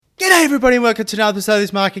Hey everybody, and welcome to another episode of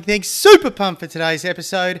This Marketing Thing. Super pumped for today's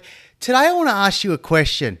episode. Today I want to ask you a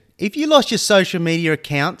question. If you lost your social media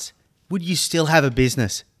accounts, would you still have a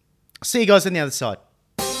business? See you guys on the other side.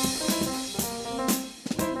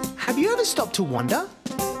 Have you ever stopped to wonder?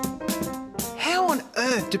 How on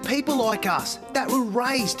earth do people like us that were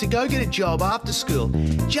raised to go get a job after school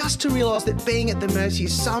just to realise that being at the mercy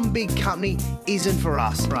of some big company isn't for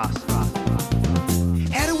us?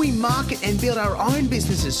 How do we market and build our own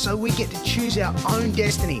businesses so we get to choose our own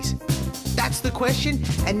destinies? That's the question,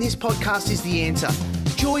 and this podcast is the answer.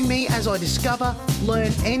 Join me as I discover,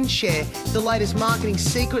 learn, and share the latest marketing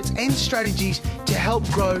secrets and strategies to help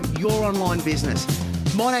grow your online business.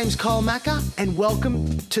 My name's Kyle Macker, and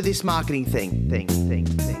welcome to This Marketing Thing.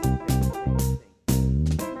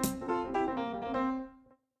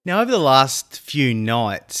 Now, over the last few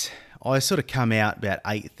nights, I sort of come out about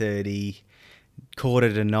 8:30,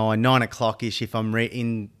 quarter to 9 o'clock-ish if I'm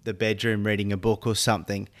in the bedroom reading a book or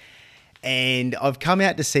something. And I've come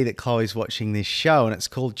out to see that Chloe's watching this show, and it's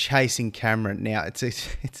called Chasing Cameron. Now, it's a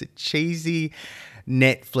cheesy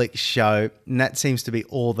Netflix show, and that seems to be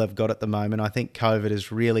all they've got at the moment. I think COVID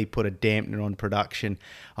has really put a dampener on production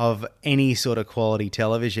of any sort of quality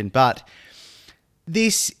television. But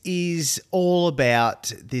this is all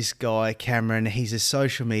about this guy, Cameron. He's a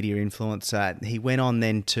social media influencer. He went on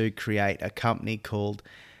then to create a company called,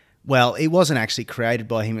 well, it wasn't actually created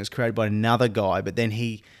by him. It was created by another guy, but then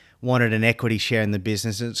he wanted an equity share in the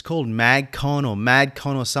business. It's called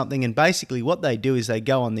Madcon or something. And basically what they do is they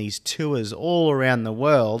go on these tours all around the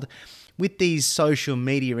world with these social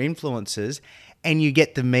media influencers, and you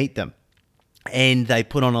get to meet them. And they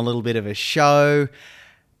put on a little bit of a show,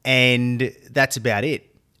 and that's about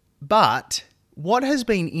it. But what has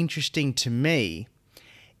been interesting to me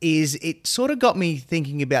is it sort of got me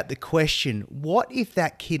thinking about the question, what if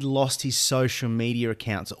that kid lost his social media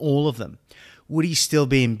accounts, all of them? Would he still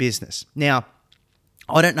be in business? Now,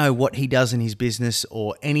 I don't know what he does in his business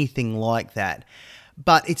or anything like that,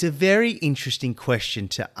 but it's a very interesting question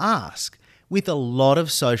to ask with a lot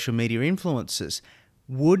of social media influencers.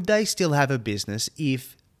 Would they still have a business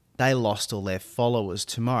if they lost all their followers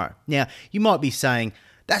tomorrow? Now, you might be saying,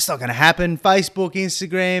 that's not going to happen. Facebook,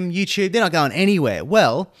 Instagram, YouTube, they're not going anywhere.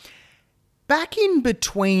 Well, back in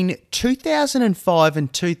between 2005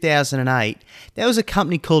 and 2008, there was a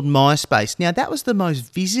company called MySpace. Now, that was the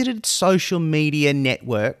most visited social media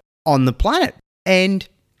network on the planet. And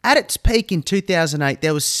at its peak in 2008,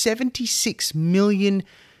 there was 76 million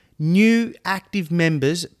new active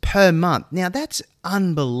members per month. Now, that's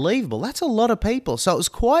unbelievable. That's a lot of people. So it was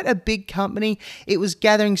quite a big company. It was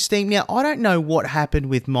gathering steam. Now, I don't know what happened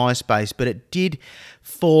with MySpace, but it did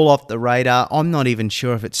fall off the radar. I'm not even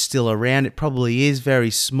sure if it's still around. It probably is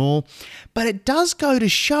very small. But it does go to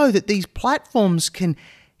show that these platforms can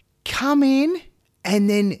come in and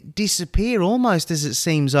then disappear almost as it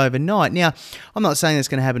seems overnight. Now, I'm not saying that's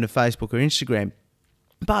going to happen to Facebook or Instagram,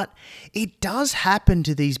 but it does happen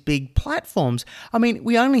to these big platforms. I mean,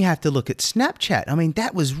 we only have to look at Snapchat. I mean,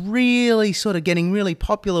 that was really sort of getting really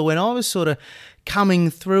popular when I was sort of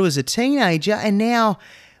coming through as a teenager. And now,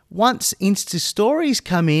 once Insta Stories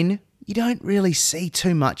come in, you don't really see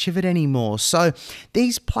too much of it anymore. So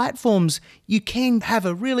these platforms, you can have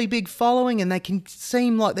a really big following and they can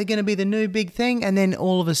seem like they're going to be the new big thing and then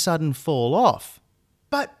all of a sudden fall off.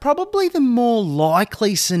 But probably the more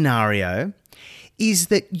likely scenario is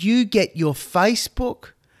that you get your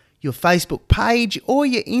Facebook page, or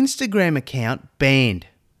your Instagram account banned.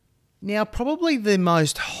 Now, probably the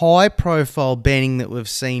most high-profile banning that we've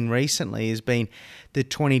seen recently has been the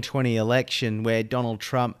 2020 election, where Donald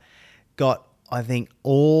Trump got, I think,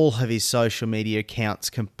 all of his social media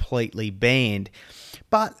accounts completely banned.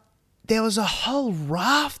 But there was a whole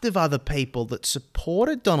raft of other people that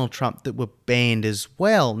supported Donald Trump that were banned as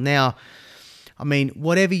well. Now, I mean,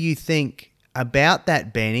 whatever you think about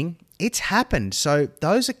that banning, it's happened. So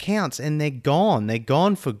those accounts, and they're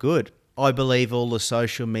gone for good, I believe all the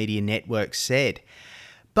social media networks said.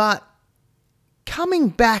 But coming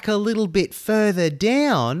back a little bit further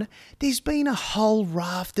down, there's been a whole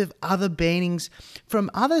raft of other bannings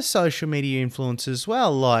from other social media influencers as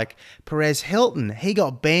well, like Perez Hilton. He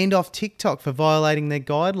got banned off TikTok for violating their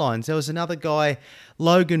guidelines. There was another guy,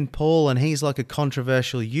 Logan Paul, and he's like a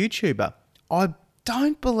controversial YouTuber. I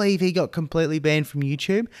don't believe he got completely banned from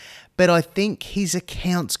YouTube, but I think his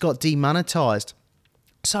accounts got demonetized.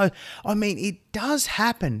 So, I mean, it does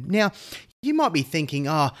happen. Now, you might be thinking,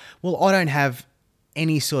 oh, well, I don't have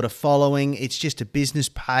any sort of following. It's just a business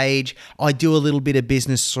page. I do a little bit of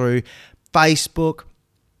business through Facebook.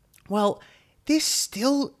 Well, this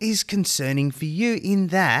still is concerning for you in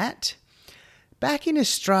that back in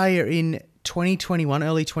Australia in 2021,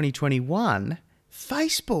 early 2021,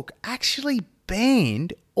 Facebook actually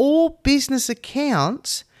banned all business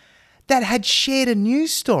accounts that had shared a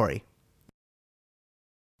news story.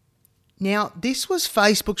 Now, this was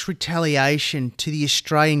Facebook's retaliation to the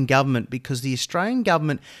Australian government because the Australian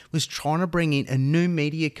government was trying to bring in a new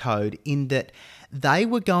media code in that they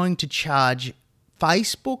were going to charge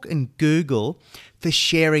Facebook and Google for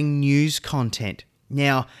sharing news content.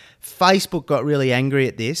 Now, Facebook got really angry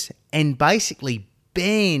at this and basically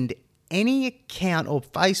banned any account or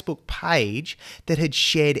Facebook page that had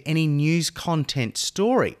shared any news content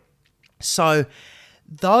story. So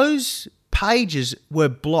those pages were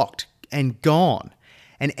blocked and gone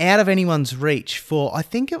and out of anyone's reach for, I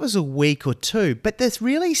think it was a week or two. But the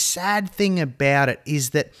really sad thing about it is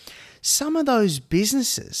that some of those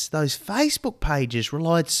businesses, those Facebook pages,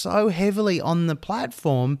 relied so heavily on the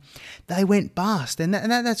platform, they went bust. And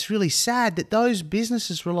that's really sad that those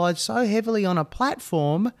businesses relied so heavily on a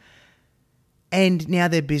platform and now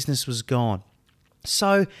their business was gone.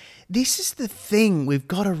 So this is the thing we've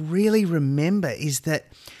got to really remember is that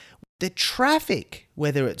the traffic,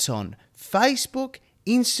 whether it's on Facebook,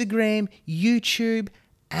 Instagram, YouTube,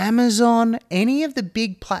 Amazon, any of the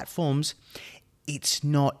big platforms, it's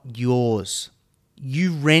not yours.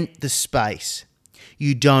 You rent the space.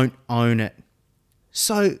 You don't own it.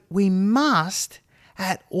 So we must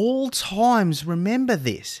at all times remember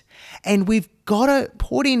this. And we've got to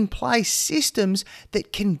put in place systems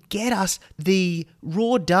that can get us the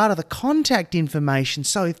raw data, the contact information.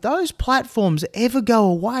 So if those platforms ever go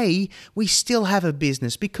away, we still have a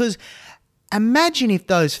business. Because imagine if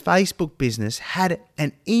those Facebook business had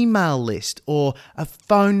an email list or a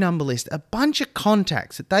phone number list, a bunch of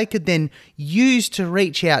contacts that they could then use to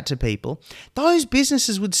reach out to people. Those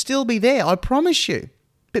businesses would still be there, I promise you.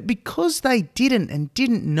 But because they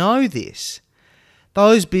didn't know this,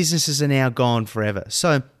 those businesses are now gone forever.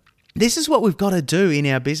 So this is what we've got to do in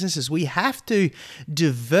our businesses. We have to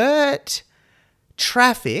divert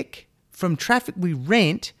traffic from traffic we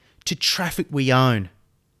rent to traffic we own.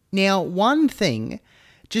 Now, one thing,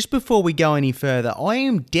 just before we go any further, I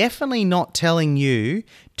am definitely not telling you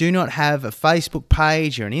do not have a Facebook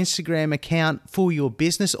page or an Instagram account for your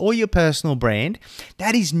business or your personal brand.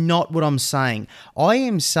 That is not what I'm saying. I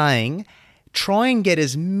am saying try and get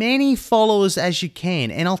as many followers as you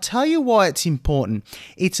can. And I'll tell you why it's important.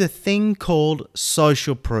 It's a thing called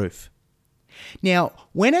social proof. Now,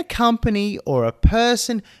 when a company or a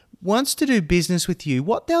person wants to do business with you,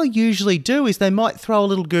 what they'll usually do is they might throw a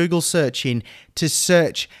little Google search in to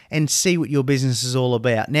search and see what your business is all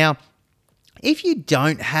about. Now, if you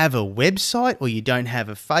don't have a website or you don't have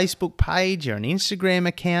a Facebook page or an Instagram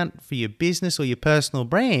account for your business or your personal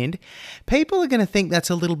brand, people are going to think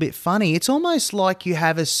that's a little bit funny. It's almost like you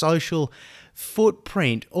have a social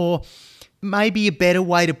footprint, or maybe a better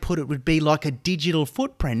way to put it would be like a digital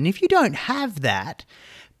footprint. And if you don't have that,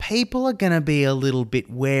 people are going to be a little bit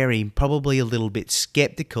wary, probably a little bit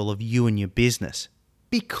skeptical of you and your business.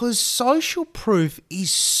 Because social proof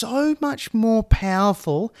is so much more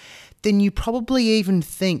powerful than you probably even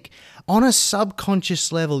think. On a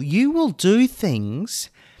subconscious level, you will do things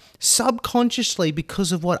subconsciously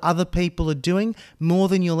because of what other people are doing more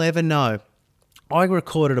than you'll ever know. I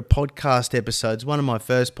recorded a podcast episode, one of my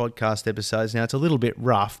first podcast episodes. Now, it's a little bit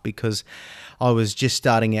rough because I was just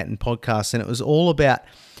starting out in podcasts, and it was all about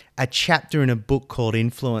a chapter in a book called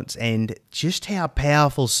Influence, and just how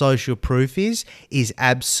powerful social proof is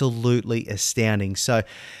absolutely astounding. So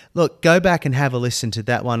look, go back and have a listen to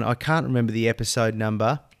that one. I can't remember the episode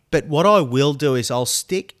number, but what I will do is I'll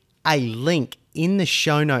stick a link in the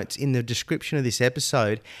show notes in the description of this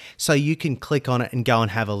episode so you can click on it and go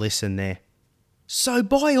and have a listen there. So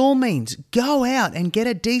by all means, go out and get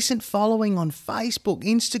a decent following on Facebook,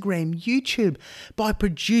 Instagram, YouTube by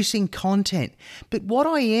producing content. But what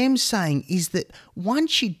I am saying is that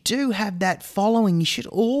once you do have that following, you should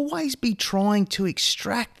always be trying to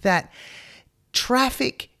extract that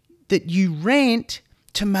traffic that you rent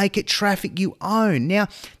to make it traffic you own. Now,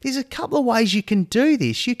 there's a couple of ways you can do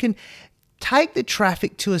this. You can take the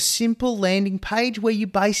traffic to a simple landing page where you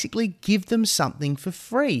basically give them something for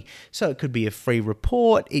free. So it could be a free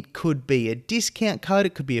report, it could be a discount code,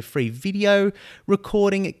 it could be a free video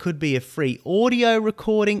recording, it could be a free audio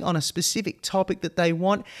recording on a specific topic that they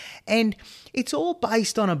want. And it's all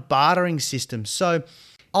based on a bartering system. So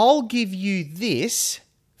I'll give you this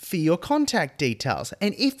for your contact details.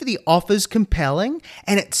 And if the offer's compelling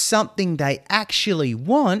and it's something they actually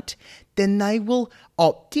want, then they will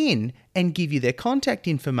opt in and give you their contact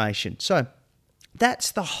information. So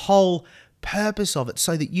that's the whole purpose of it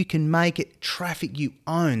so that you can make it traffic you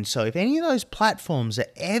own. So if any of those platforms are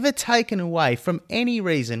ever taken away from any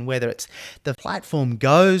reason, whether it's the platform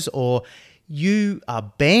goes or you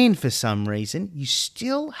are banned for some reason, you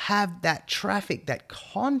still have that traffic, that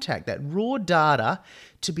contact, that raw data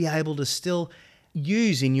to be able to still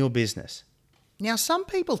use in your business. Now, some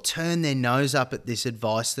people turn their nose up at this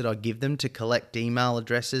advice that I give them to collect email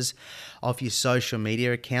addresses off your social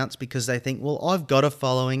media accounts because they think, well, I've got a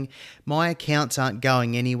following, my accounts aren't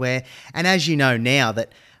going anywhere. And as you know now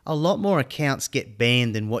that a lot more accounts get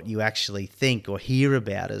banned than what you actually think or hear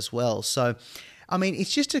about as well. So, I mean,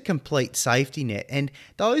 it's just a complete safety net. And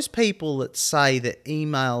those people that say that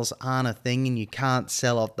emails aren't a thing and you can't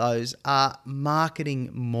sell off those are marketing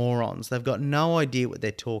morons. They've got no idea what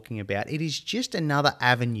they're talking about. It is just another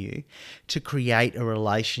avenue to create a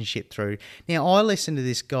relationship through. Now, I read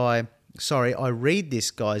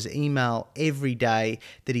this guy's email every day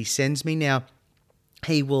that he sends me. Now,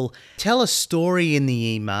 he will tell a story in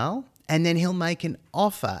the email and then he'll make an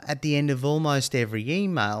offer at the end of almost every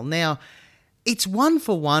email. Now, it's one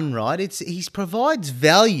for one, right? He provides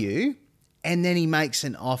value and then he makes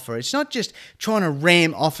an offer. It's not just trying to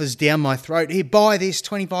ram offers down my throat. Here, buy this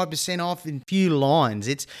 25% off in few lines.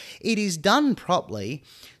 It is done properly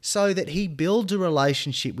so that he builds a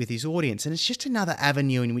relationship with his audience. And it's just another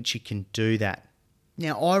avenue in which you can do that.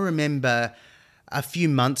 Now, I remember a few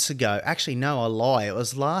months ago, actually, no, I lie. It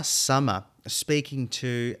was last summer, speaking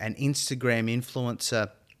to an Instagram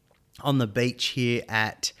influencer on the beach here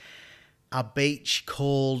at a beach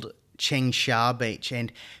called Chengsha Beach,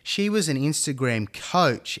 and she was an Instagram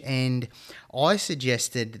coach, and I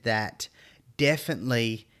suggested that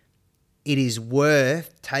definitely it is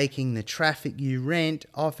worth taking the traffic you rent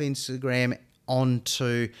off Instagram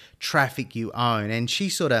onto traffic you own. And she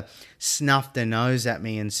sort of snuffed her nose at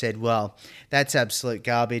me and said, well, that's absolute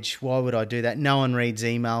garbage. Why would I do that? No one reads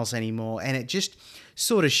emails anymore. And it just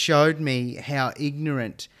sort of showed me how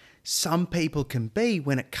ignorant some people can be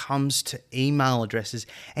when it comes to email addresses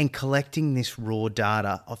and collecting this raw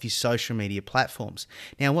data off your social media platforms.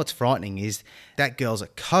 Now, what's frightening is that girl's a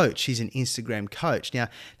coach. She's an Instagram coach. Now,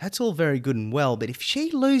 that's all very good and well, but if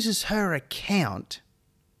she loses her account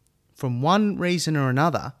from one reason or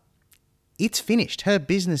another, it's finished. Her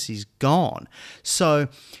business is gone. So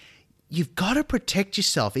you've got to protect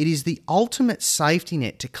yourself. It is the ultimate safety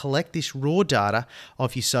net to collect this raw data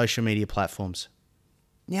off your social media platforms.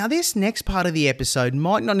 Now, this next part of the episode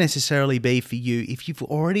might not necessarily be for you if you've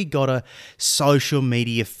already got a social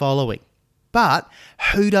media following. But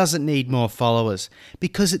who doesn't need more followers?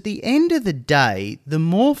 Because at the end of the day, the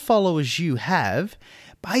more followers you have,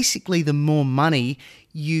 basically the more money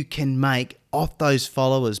you can make off those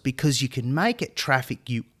followers, because you can make it traffic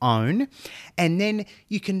you own, and then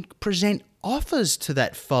you can present offers to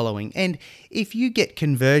that following. And if you get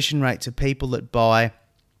conversion rates of people that buy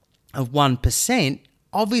of 1%,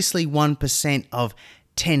 obviously 1% of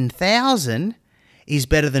 10,000 is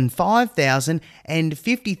better than 5,000, and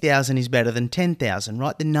 50,000 is better than 10,000,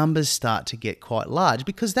 right? The numbers start to get quite large,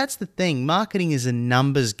 because that's the thing. Marketing is a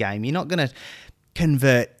numbers game. You're not going to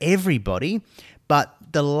convert everybody, but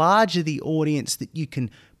the larger the audience that you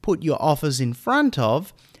can put your offers in front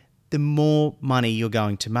of, the more money you're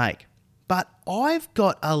going to make. But I've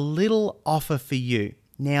got a little offer for you.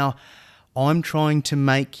 Now, I'm trying to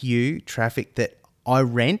make you traffic that I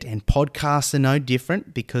rent, and podcasts are no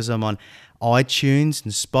different, because I'm on iTunes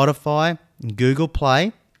and Spotify and Google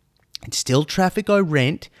Play. It's still traffic I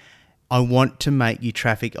rent. I want to make you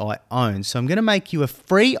traffic I own. So I'm going to make you a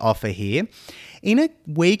free offer here. In a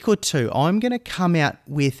week or two, I'm going to come out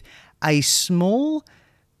with a small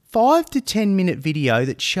 5 to 10 minute video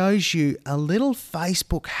that shows you a little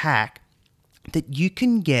Facebook hack that you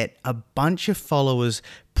can get a bunch of followers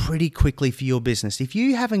pretty quickly for your business. If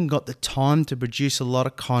you haven't got the time to produce a lot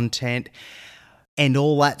of content and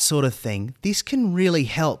all that sort of thing, this can really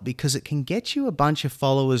help, because it can get you a bunch of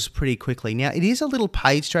followers pretty quickly. Now, it is a little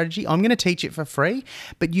paid strategy. I'm going to teach it for free,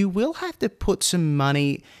 but you will have to put some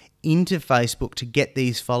money into Facebook to get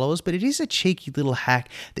these followers, but it is a cheeky little hack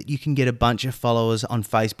that you can get a bunch of followers on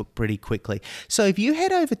Facebook pretty quickly. So if you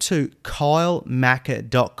head over to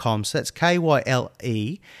kylemacca.com, so that's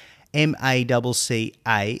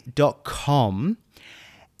KYLEMACCA.com,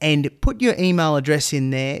 and put your email address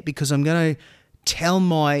in there, because I'm going to tell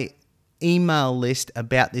my email list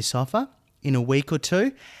about this offer in a week or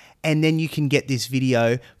two, and then you can get this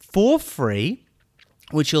video for free,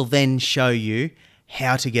 which will then show you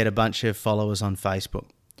how to get a bunch of followers on Facebook.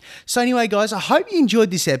 So anyway, guys, I hope you enjoyed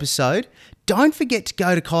this episode. Don't forget to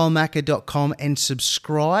go to kylemacca.com and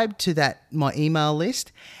subscribe to my email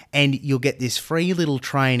list. and you'll get this free little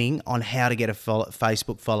training on how to get a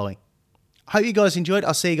Facebook following. Hope you guys enjoyed.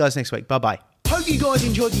 I'll see you guys next week. Bye-bye. Hope you guys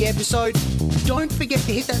enjoyed the episode. Don't forget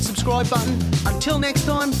to hit that subscribe button. Until next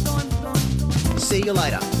time, see you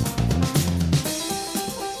later.